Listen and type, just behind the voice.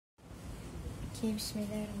Okay,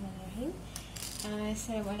 bismillahirrahmanirrahim.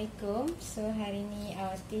 Assalamualaikum. So hari ni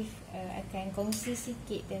Awatif akan kongsi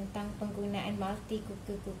sikit tentang penggunaan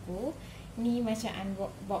Multicooker Cuckoo. Ni macam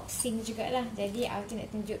unboxing jugalah. Jadi Awatif nak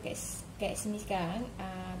tunjuk kat sini sekarang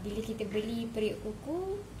bila kita beli periuk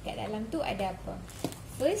kuku, kat dalam tu ada apa.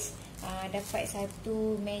 First, dapat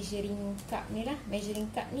satu measuring cup ni lah. Measuring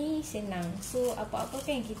cup ni senang. So apa-apa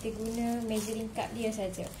kan kita guna measuring cup dia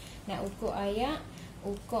saja. Nak ukur air,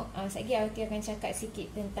 sekejap Awatif akan cakap sikit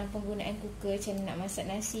tentang penggunaan cooker, macam nak masak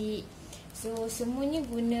nasi. So semuanya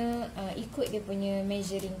guna ikut dia punya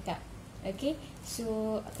measuring cup. Okay,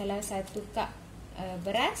 so kalau satu cup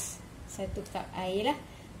beras, satu cup air lah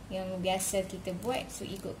yang biasa kita buat, so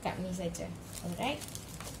ikut cup ni saja. Alright.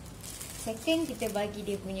 Second, kita bagi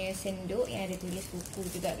dia punya senduk yang ada tulis kuku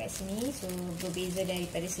juga kat sini. So berbeza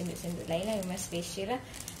daripada senduk-senduk lain lah, memang special lah,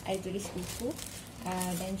 ada tulis kuku.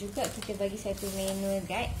 Dan juga kita bagi satu manual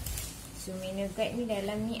guide. So manual guide ni,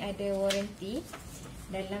 dalam ni ada warranty.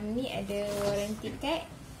 Dalam ni ada warranty card.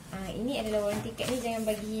 Ini adalah warranty card ni, jangan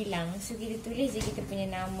bagi hilang. So kita tulis je kita punya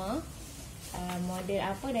nama, model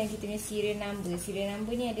apa, dan kita punya serial number. Serial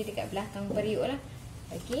number ni ada dekat belakang periuk lah.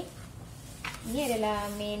 Okay, ini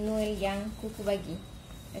adalah manual yang kuku bagi.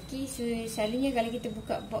 Okay, so selalunya kalau kita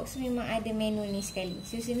buka box memang ada manual ni sekali.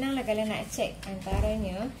 So senang lah kalau nak check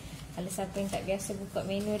antaranya. Kalau siapa yang tak biasa buka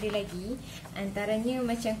menu dia lagi, antaranya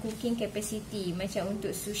macam cooking capacity, macam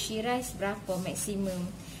untuk sushi rice berapa maksimum,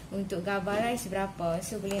 untuk gaba rice berapa.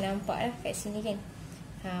 So boleh nampak lah kat sini kan.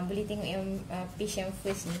 Boleh tengok yang page yang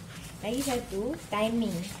first ni. Lagi satu,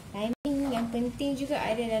 timing. Timing yang penting juga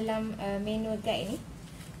ada dalam menu guide ni.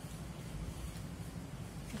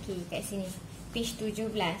 Okay, kat sini page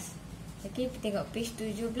 17. Okay, tengok page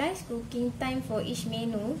 17, cooking time for each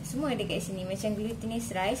menu. Semua ada kat sini. Macam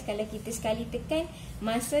glutinous rice, kalau kita sekali tekan,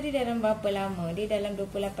 masa dia dalam berapa lama? Dia dalam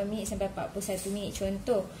 28 minit sampai 41 minit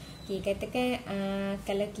contoh. Okay, katakan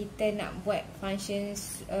kalau kita nak buat function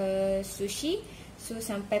sushi, so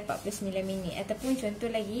sampai 49 minit. Ataupun contoh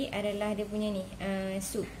lagi adalah dia punya ni,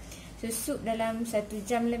 sup. So sup dalam 1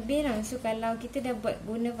 jam lebih lah. So kalau kita dah buat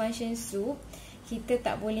guna function sup, kita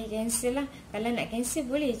tak boleh cancel lah. Kalau nak cancel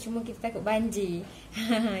boleh, cuma kita takut banjir.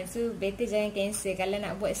 So better jangan cancel. Kalau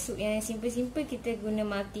nak buat sup yang simple-simple, kita guna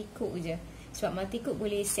multi-cook je. Sebab multi-cook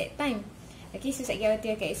boleh set time. Okay, so sekejap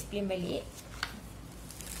Awatif akan explain balik.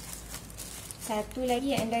 Satu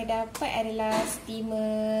lagi yang anda dapat adalah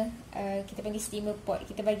steamer. Kita panggil steamer pot.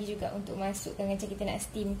 Kita bagi juga untuk masukkan, macam kita nak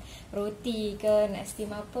steam roti ke, nak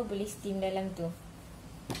steam apa, boleh steam dalam tu.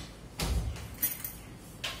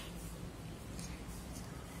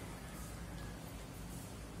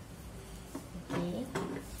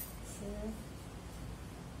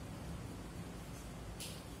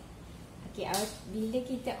 Okay, bila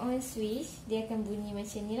kita on switch, dia akan bunyi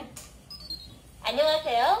macam ni lah.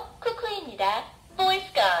 안녕하세요, 쿠쿠입니다. Voice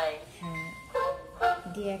guide.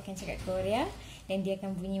 Dia akan cakap Korea dan dia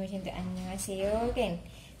akan bunyi macam tu, annyeonghaseyo kan.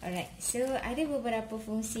 Alright, so ada beberapa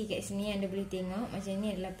fungsi kat sini yang anda boleh tengok. Macam ni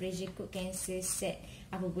adalah pressure cook, cancel, set,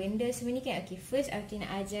 apa benda semua ni kan. Okay, first Awatif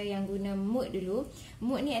nak ajar yang guna mode dulu.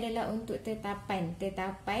 Mode ni adalah untuk tetapan.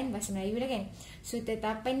 Tetapan bahasa Melayu lah kan. So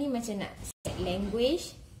tetapan ni macam nak set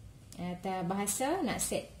language atau bahasa, nak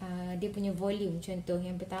set dia punya volume. Contoh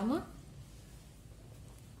yang pertama,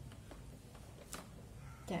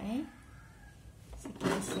 sekejap saya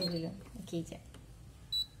cancel dulu. Okay, sekejap.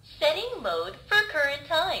 Setting mode for current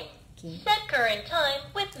time. Okay. Set current time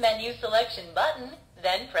with menu selection button,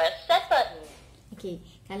 then press set button. Okay,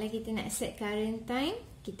 kalau kita nak set current time,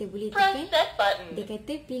 kita boleh Press tekan. set button. Dia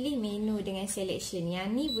kata pilih menu dengan selection. Yang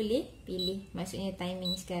ni boleh pilih, maksudnya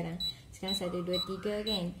timing sekarang. Sekarang 1, 2, 3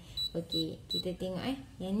 kan. Okay, kita tengok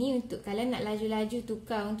yang ni untuk kalau nak laju-laju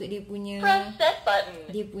tukar untuk dia punya Press set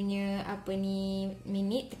button. dia punya apa ni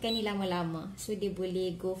minit, tekan ni lama-lama. So dia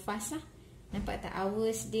boleh go fast lah. Nampak tak,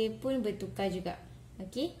 hours dia pun bertukar juga.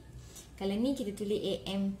 Okay, kalau ni kita tulis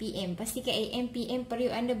AM, PM, pastikan AM, PM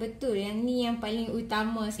periuk anda betul. Yang ni yang paling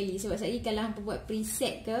utama sekali. Sebab sekali kalau hampa buat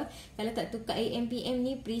preset ke, kalau tak tukar AM, PM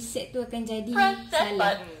ni, preset tu akan jadi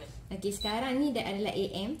salah. Okay, sekarang ni dah adalah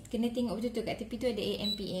AM. Kena tengok betul-betul kat tepi tu ada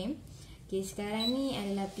AM, PM. Okay, sekarang ni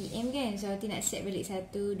adalah PM kan. So Awatif nak set balik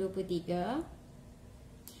 1, 2, 3.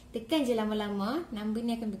 Tekan je lama-lama, number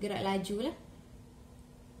ni akan bergerak laju lah.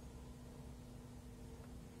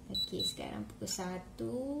 Okay, sekarang pukul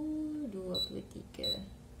 1, 23,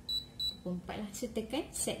 pukul 4 lah. So tekan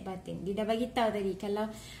set button. Dia dah bagi tahu tadi kalau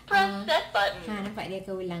Press set button. nampak dia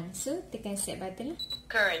akan ulang. So tekan set button lah.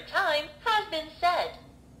 Current time has been set.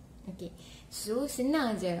 Okay, so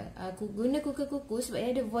senang je. Guna cooker kuku sebab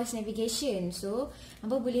dia ada voice navigation. So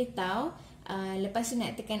hampa boleh tahu lepas tu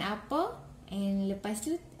nak tekan apa, And lepas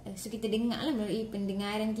tu so kita dengar lah melalui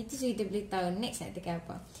pendengaran kita, so kita boleh tahu next nak tekan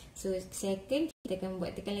apa. So second kita akan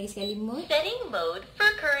buat tekan lagi sekali mode. Setting mode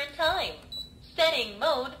for current time. Setting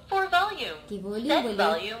mode for volume. Okay, volume Set boleh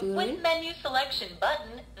volume turun. with menu selection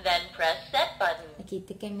button, then press set button. Okay,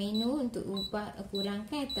 tekan menu untuk ubah,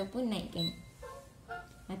 kurangkan ataupun naikkan.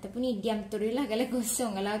 Ataupun ni diam terus lah kalau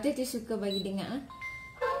kosong. Kalau tu suka bagi dengar.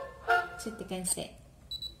 So tekan set.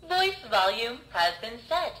 Voice volume has been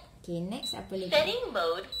set. Okay, next apa lagi?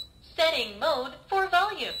 Setting mode for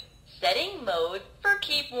volume. Setting mode for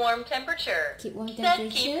keep warm temperature. Keep warm Set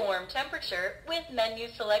temperature. keep warm temperature with menu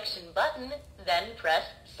selection button, then press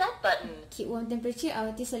set button. Keep warm temperature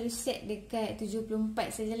Awatif selalu set dekat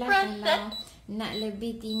 74 sajalah. Press Kalau nak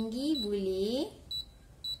lebih tinggi boleh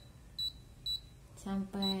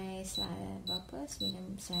sampai berapa?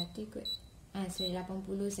 91 ikut. 80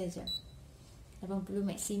 saja. 80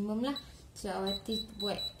 maksimum lah. So Awatif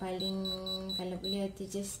buat paling, kalau boleh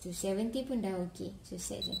Awatif just to 70 pun dah okey. So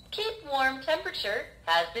set je. Keep warm temperature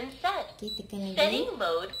has been set. Okay, tekan lagi.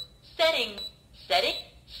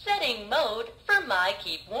 Setting mode for my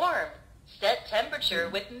keep warm. Set temperature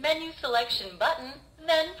with menu selection button,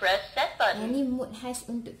 then press set Yang button. ni mood khas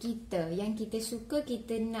untuk kita. Yang kita suka,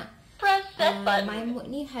 kita nak Press set my button. mode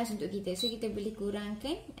ni khas untuk kita. So kita boleh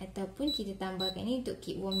kurangkan ataupun kita tambahkan ni untuk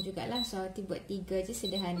keep warm jugalah. So Awatif buat 3 je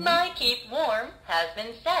sederhana. My keep warm has been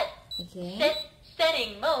set. Okay.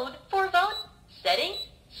 Setting mode for vote. Setting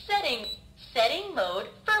mode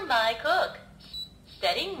for my cook.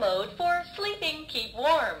 Setting mode for sleeping keep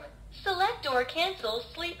warm. Select or cancel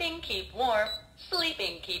sleeping keep warm.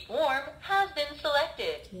 Sleeping keep warm has been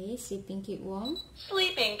selected. Okay, sleeping keep warm.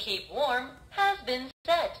 Sleeping keep warm has been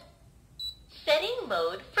set. Setting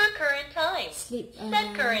mode for current time. Sleep.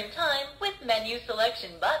 Set current time with menu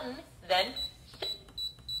selection button, then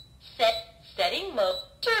setting mode.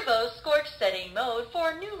 Turbo scorch setting mode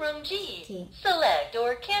for new room G. Okay. Select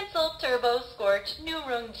or cancel turbo scorch new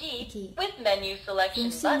room G Okay. with menu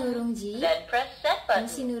selection Fungsi button, nurung G. then press set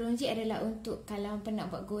Fungsi button. nurung G adalah untuk kalau hampa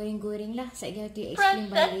nak buat goreng-goreng lah. Saya tu Press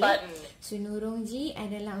explain set balik. button. So nurung G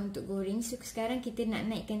adalah untuk goreng. So sekarang kita nak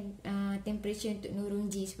naikkan temperature untuk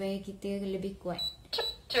nurung G supaya kita lebih kuat.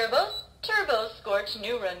 Turbo scorch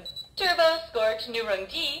new room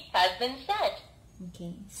G has been set.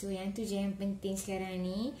 Okay, so yang tu je yang penting sekarang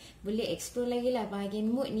ni. Boleh explore lagi lah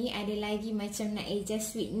bahagian mode ni. Ada lagi macam nak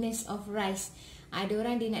adjust sweetness of rice. Ada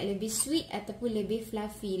orang dia nak lebih sweet ataupun lebih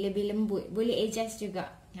fluffy, lebih lembut. Boleh adjust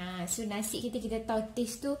juga. So nasi kita tahu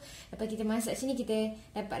taste tu. Lepas kita masak sini kita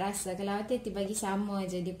dapat rasa. Kalau Awatif bagi sama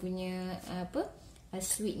je dia punya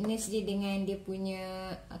sweetness dia dengan dia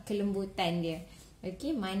punya kelembutan dia.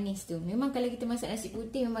 Okey, manis tu. Memang kalau kita masak nasi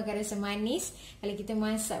putih memang akan rasa manis. Kalau kita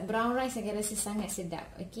masak brown rice akan rasa sangat sedap.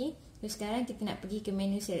 Okey. So sekarang kita nak pergi ke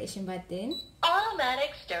menu selection button.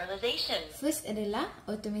 Automatic sterilization. First adalah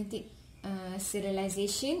automatic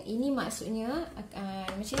sterilization. Ini maksudnya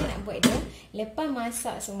macam mana nak buat dia. Lepas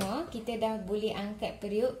masak semua, kita dah boleh angkat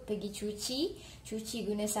periuk, pergi cuci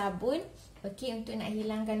guna sabun. Okey, untuk nak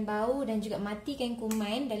hilangkan bau dan juga matikan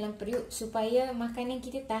kuman dalam periuk supaya makanan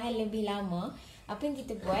kita tahan lebih lama. Apa yang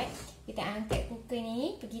kita buat, kita angkat cooker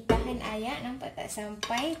ni, pergi tahan air, nampak tak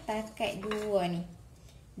sampai takat 2 ni.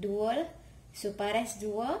 2, so paras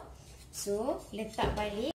 2. So letak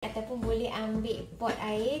balik ataupun boleh ambil pot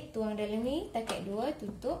air, tuang dalam ni, takat 2,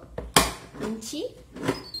 tutup, kunci,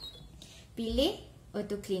 pilih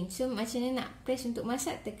auto clean. So macam mana nak press untuk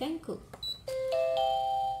masak, tekan cook.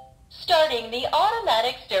 Starting the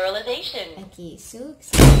automatic sterilization. Okay, so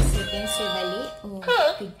saya cancel balik.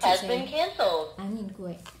 Cook kejap has saya. been cancelled. Angin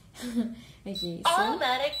kuat. Okay, so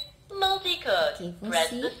Automatic multi-cook. Okay,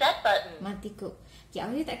 Press fungsi the set button. Multicooker. Okay,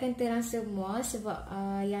 Awatif takkan terang semua sebab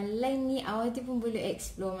yang lain ni Awatif pun boleh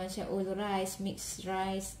explore macam all rice, mixed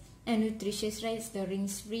rice, nutritious rice, the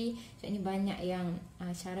rinse free. So ni banyak yang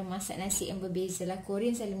cara masak nasi yang berbeza lah.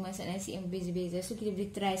 Korean selalu masak nasi yang berbeza-beza. So kita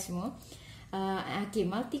boleh try semua. Okay,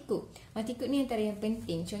 multi-cook. Multi-cook ni antara yang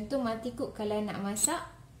penting. Contoh multi-cook kalau nak masak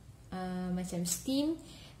macam steam,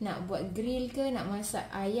 nak buat grill ke, nak masak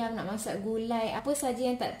ayam, nak masak gulai, apa saja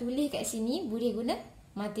yang tak tulis kat sini boleh guna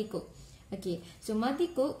multi-cook. Okay, so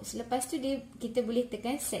multi-cook, selepas tu kita boleh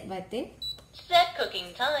tekan set button. Set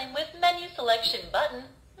cooking time with menu selection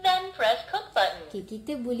button, then press cook button. Okay,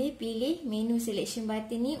 kita boleh pilih menu selection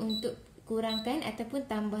button ni untuk kurangkan ataupun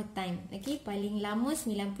tambah time. Okay, paling lama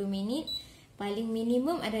 90 minit, paling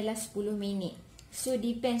minimum adalah 10 minit. So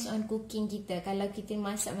depends on cooking kita. Kalau kita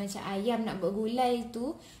masak macam ayam nak buat gulai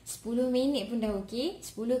tu 10 minit pun dah okey,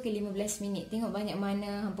 10 ke 15 minit. Tengok banyak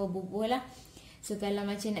mana hampa bubuh lah. So kalau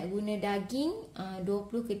macam nak guna daging 20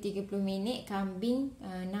 ke 30 minit, kambing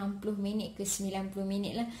 60 minit ke 90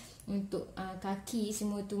 minit lah. Untuk kaki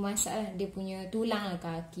semua tu masak lah. Dia punya tulang lah,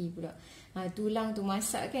 kaki pula. Tulang tu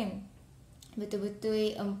masak kan,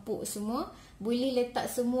 betul-betul empuk semua. Boleh letak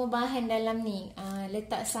semua bahan dalam ni.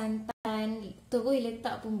 Letak santan, terus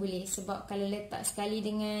letak pun boleh. Sebab kalau letak sekali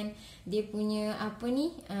dengan dia punya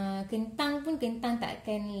kentang pun, kentang tak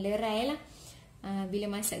akan lerai lah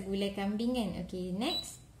bila masak gulai kambing kan. Okay,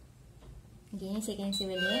 next. Okay, ni saya cancel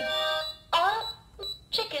balik.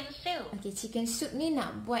 Chicken soup. Okay, chicken soup ni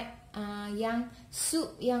nak buat yang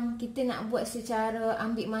sup yang kita nak buat secara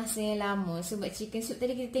ambil masa yang lama. Sebab chicken soup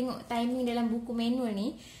tadi kita tengok timing dalam buku manual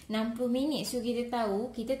ni 60 minit. So kita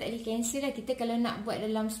tahu kita tak boleh cancel lah. Kita kalau nak buat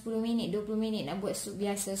dalam 10 minit, 20 minit nak buat sup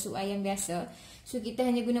biasa, sup ayam biasa, so kita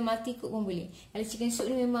hanya guna multi-cook pun boleh. Kalau chicken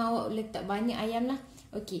soup ni memang awak letak banyak ayam lah.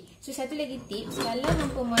 Okay, so satu lagi tips, kalau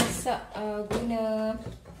hampa masak guna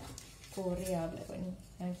Korea pula kot ni.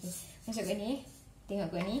 Okay, masuk kat ni. Tengok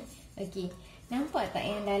kat ni. Okey. Nampak tak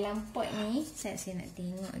yang dalam pot ni? Saya nak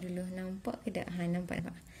tengok dulu. Nampak ke tak? Nampak.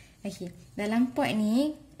 Okey. Dalam pot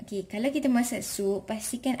ni, okey, kalau kita masak sup,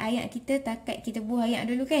 pastikan air kita takat kita buah air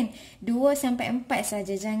dulu kan. 2 sampai 4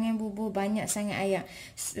 saja. Jangan bubuh banyak sangat air.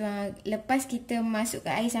 Lepas kita masuk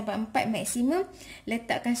ke air sampai 4 maksimum,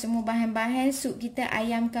 letakkan semua bahan-bahan sup kita,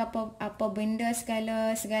 ayam ke apa benda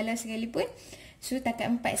segala sekalipun. So takat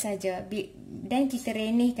 4 saja. Dan kita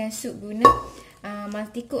renihkan sup guna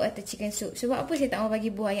multi-cook atau chicken soup. Sebab apa saya tak mau bagi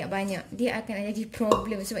buah air banyak? Dia akan jadi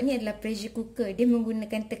problem. Sebab ni adalah pressure cooker. Dia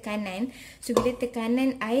menggunakan tekanan. So bila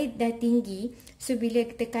tekanan air dah tinggi, so bila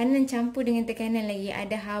tekanan campur dengan tekanan lagi,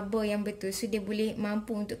 ada haba yang betul. So dia boleh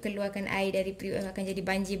mampu untuk keluarkan air dari periuk, akan jadi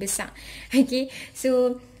banjir besar. Okay,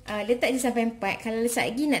 so letak je sampai 4. Kalau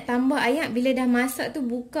lagi nak tambah air, bila dah masak tu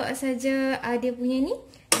buka saja dia punya ni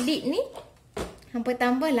lid ni. Hampa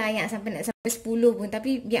tambah lah ayam sampai 10 pun.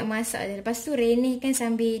 Tapi biar masak je. Lepas tu renihkan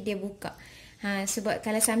sambil dia buka. Sebab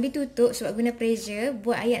kalau sambil tutup, sebab guna pressure,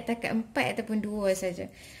 buat ayat takat 4 ataupun 2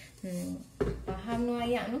 saja. Faham tu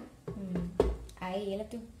ayat tu? Air lah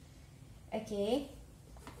tu. Okay.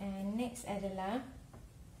 Next adalah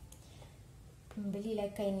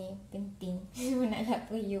belilah kain ni. Penting. Nak lap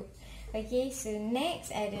periuk. Okay. So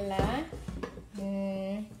next adalah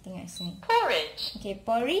tengok sini. Porridge. Okay.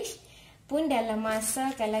 Porridge pun dalam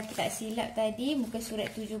masa, kalau kita tak silap tadi muka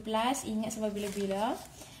surat 17, ingat sampai bila-bila.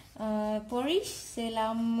 Porridge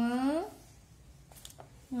selama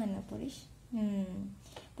mana porridge?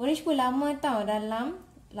 Porridge pun lama tau, dalam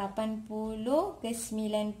 80 ke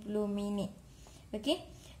 90 minit. Okay,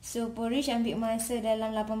 so porridge ambil masa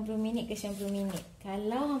dalam 80 minit ke 90 minit.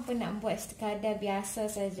 Kalau hampa nak buat sekadar biasa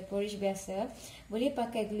saja, porridge biasa, boleh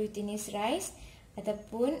pakai glutinous rice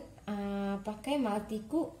ataupun pakai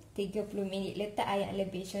multi-cook 30 minit. Letak air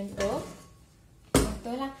lebih. Contoh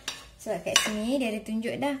lah. Sebab kat sini dia ada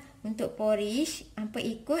tunjuk dah. Untuk porridge, hampa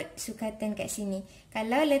ikut sukatan kat sini.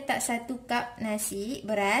 Kalau letak 1 cup nasi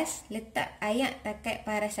beras, letak air takat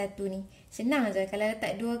paras 1 ni. Senang je. Kalau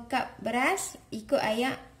letak 2 cup beras, ikut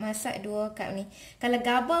air masak 2 cup ni. Kalau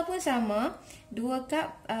gabar pun sama, 2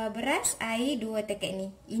 cup beras, air 2 takat ni.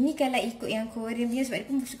 Ini kalau ikut yang Korean punya, sebab dia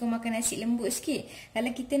pun suka makan nasi lembut sikit. Kalau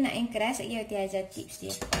kita nak yang keras, saya ajar tips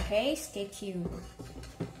dia. Okay, stay tuned.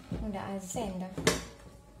 Dah azan dah.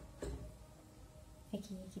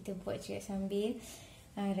 Okay, kita buat juga sambil.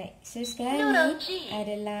 Alright, so sekarang ni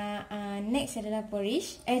adalah next adalah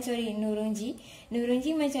porridge. Nurungji.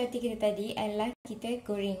 Nurungji macam kita tadi adalah kita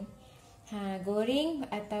goreng. Goreng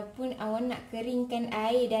ataupun awak nak keringkan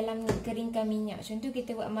air dalam ni, keringkan minyak. Contoh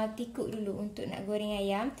kita buat multi-cook dulu. Untuk nak goreng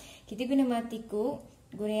ayam, kita guna multi-cook,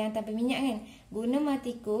 goreng ayam tanpa minyak kan. Guna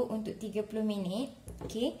multi-cook untuk 30 minit.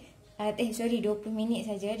 Okay, 20 minit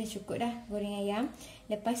saja dah cukup dah goreng ayam.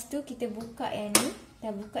 Lepas tu kita buka yang ni. Dah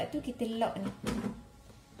buka tu kita lock ni.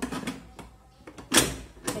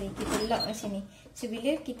 Kita lock macam ni. So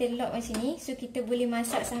bila kita lock macam ni, so kita boleh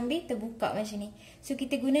masak sambil terbuka macam ni. So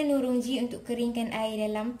kita guna nurungji untuk keringkan air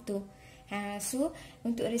dalam tu. So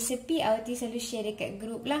untuk resepi Awatif selalu share dekat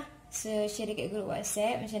group lah. So share dekat group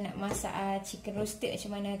WhatsApp macam nak masak chicken roasted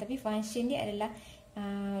macam mana. Tapi function dia adalah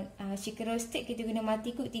chicken roasted kita guna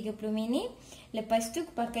multi-cook 30 minit. Lepas tu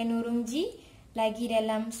pakai nurungji lagi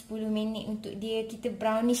dalam 10 minit untuk dia kita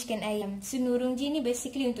brownishkan ayam. So nurungji ni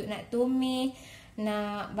basically untuk nak tumis,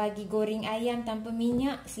 nak bagi goreng ayam tanpa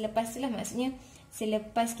minyak. Selepas tu lah, maksudnya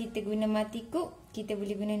selepas kita guna multi-cook, kita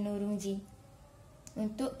boleh guna nurungji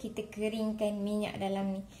untuk kita keringkan minyak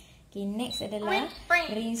dalam ni. Okay, next adalah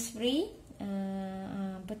rinse free.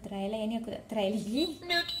 Try lah, yang ni aku tak try lagi.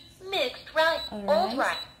 Mixed right, all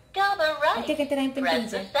right. GABA rice. Kita kata yang penting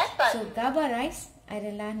Press the je. set So button. GABA rice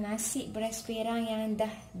adalah nasi beras perang yang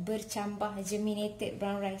dah bercambah, germinated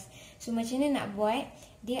brown rice. So macam mana nak buat?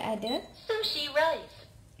 Dia ada Sushi rice.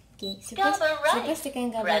 okay, selepas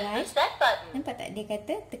tekan GABA Press the rice, set button. nampak tak dia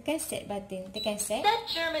kata tekan set button, tekan set. Set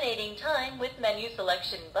germinating time with menu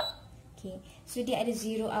selection button. Okay, so dia ada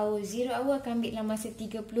 0 hour. 0 hour akan ambil dalam masa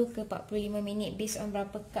 30 ke 45 minit based on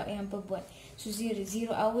berapa cup yang hampa buat. So 0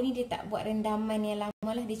 hour ni dia tak buat rendaman yang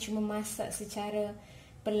lama lah, dia cuma masak secara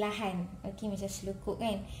perlahan. Okay, macam slow cook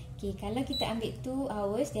kan. Okay, kalau kita ambil 2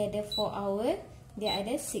 hours, dia ada 4 hour, dia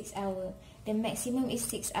ada 6 hour. The maximum is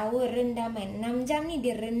 6 hour rendaman. 6 jam ni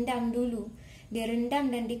dia rendam dulu. Dia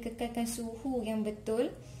rendam dan dikekalkan suhu yang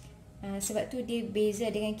betul. Sebab tu dia beza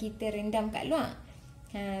dengan kita rendam kat luar.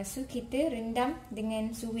 So kita rendam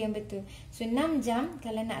dengan suhu yang betul. So 6 jam,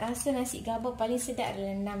 kalau nak rasa nasi GABA paling sedap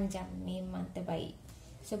adalah 6 jam. Memang terbaik.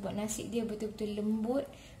 Sebab nasi dia betul-betul lembut,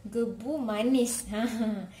 gebu, manis.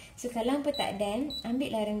 So kalau hampa tak dan,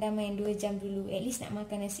 ambil lah rendaman yang 2 jam dulu. At least nak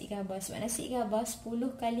makan nasi GABA. Sebab nasi GABA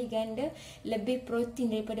 10 kali ganda lebih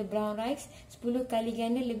protein daripada brown rice, 10 kali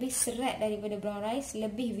ganda lebih serat daripada brown rice,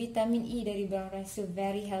 lebih vitamin E dari brown rice. So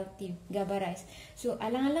very healthy GABA rice. So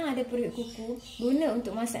alang-alang ada periuk kuku, guna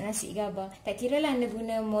untuk masak nasi GABA. Tak kira lah anda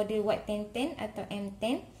guna model white 1010 atau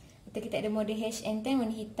M10, atau kita ada model HN10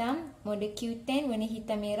 warna hitam, model Q10 warna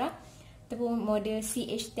hitam merah, ataupun model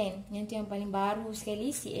CH10. Yang tu yang paling baru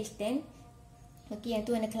sekali, CH10. Okey, yang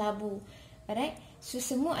tu warna kelabu. Alright. So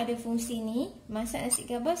semua ada fungsi ni. Masak nasi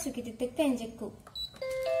GABA, so kita tekan je cook.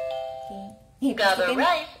 Okey. GABA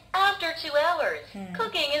rice after 2 hours.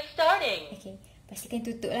 Cooking is starting. Okey. Pastikan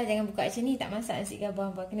tutup lah, jangan buka macam ni. Tak masak nasi GABA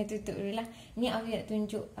hampa, kena tutup dulu lah. Ni aku nak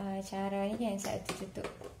tunjuk cara ni kan, saat tu tutup.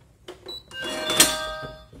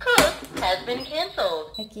 Cook has been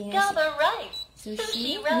cancelled. Okay, GABA rice.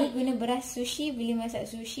 Sushi. Ni rice. guna beras sushi, boleh masak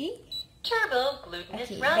sushi. Turbo glutinous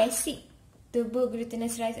Okay, rice. basic turbo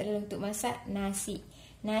glutinous rice adalah untuk masak nasi.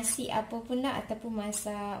 Nasi apa pun lah, ataupun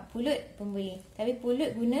masak pulut pun boleh. Tapi pulut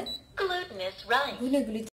guna Glutinous rice.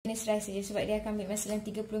 glutinous rice saja, sebab dia akan ambil masa dalam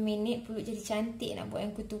 30 minit. Pulut jadi cantik nak buat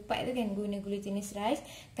yang ketupat tu kan, guna glutinous rice.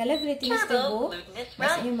 Kalau glutinous turbo,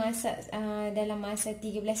 maksudnya masak dalam masa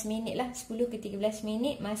 13 minit lah, 10 ke 13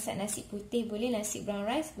 minit. Masak nasi putih boleh, nasi brown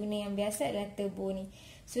rice. Guna yang biasa adalah turbo ni.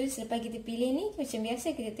 So selepas kita pilih ni, macam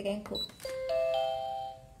biasa kita tekan cook.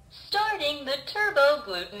 Starting the turbo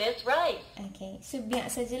glutinous rice. Okay, so biar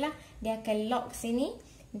sajalah dia akan lock sini.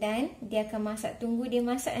 Dan dia akan masak, tunggu dia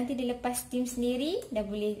masak, nanti dia lepas steam sendiri, dah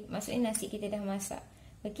boleh, maksudnya nasi kita dah masak.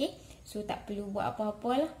 Okay, so tak perlu buat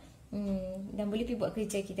apa-apa lah. Dan boleh pergi buat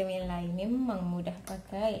kerja kita yang lain. Memang mudah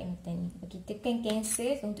pakai M10 ni. Okay, tekan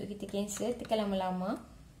cancel. Untuk kita cancel, tekan lama-lama.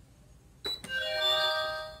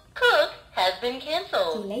 Cook has been Okay,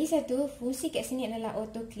 cancelled. lagi satu fungsi kat sini adalah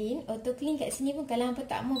auto clean. Auto clean kat sini pun kalau hampa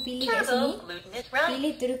tak mau pilih kat Turbo sini, glutinous rice.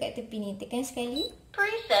 pilih terus kat tepi ni. Tekan sekali.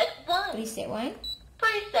 Preset 1. Preset 1,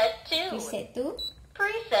 Preset 2. preset 2.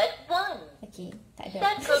 Preset 1. Okay, tak ada.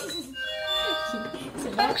 Set cook.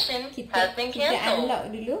 Sebab Function has been kita cancelled. unlock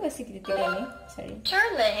dulu, lepas tu kita tekan ni. Sorry. Turn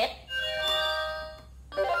the hand.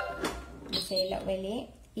 Saya lock balik.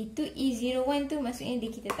 Itu E01 tu maksudnya dia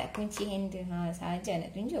kita tak kunci handle. Saja nak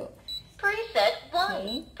tunjuk. Preset 1.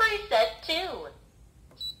 Okay. Preset 2.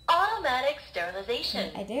 Automatic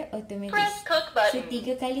sterilization. Ada automatic. Press cook So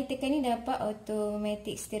button. 3 kali tekan ni dapat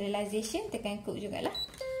automatic sterilization. Tekan cook jugalah.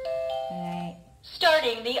 Alright.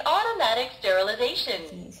 Starting the automatic sterilization.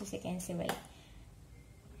 Okay, so saya cancel balik.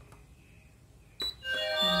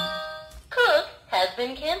 Cook has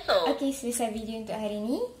been cancelled. Okay, selesai video untuk hari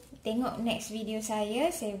ni. Tengok next video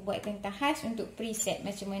saya buat tentang khas untuk preset.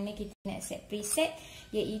 Macam mana kita nak set preset,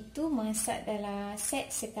 iaitu masak dalam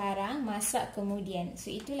set sekarang, masak kemudian.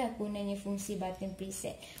 So itulah gunanya fungsi button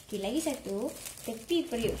preset. Okay, lagi satu, tepi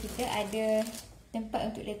periuk kita ada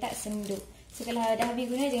tempat untuk letak senduk. So kalau dah habis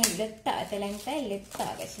guna, jangan letak atas lantai,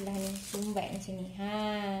 letak kat sebelah ni, sumbat macam ni.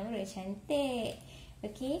 Baru cantik.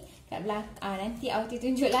 Okey, kat belakang nanti Awatif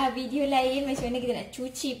tunjuklah video lain macam mana kita nak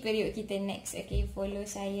cuci periuk kita next. Okey, follow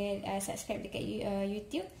saya, subscribe dekat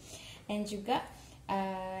YouTube, dan juga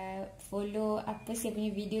follow apa saya punya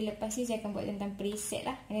video lepas ni. Saya akan buat tentang preset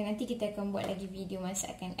lah, dan nanti kita akan buat lagi video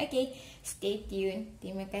masakan. Okey, stay tune.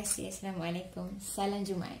 Terima kasih. Assalamualaikum. Salam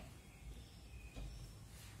Jumaat.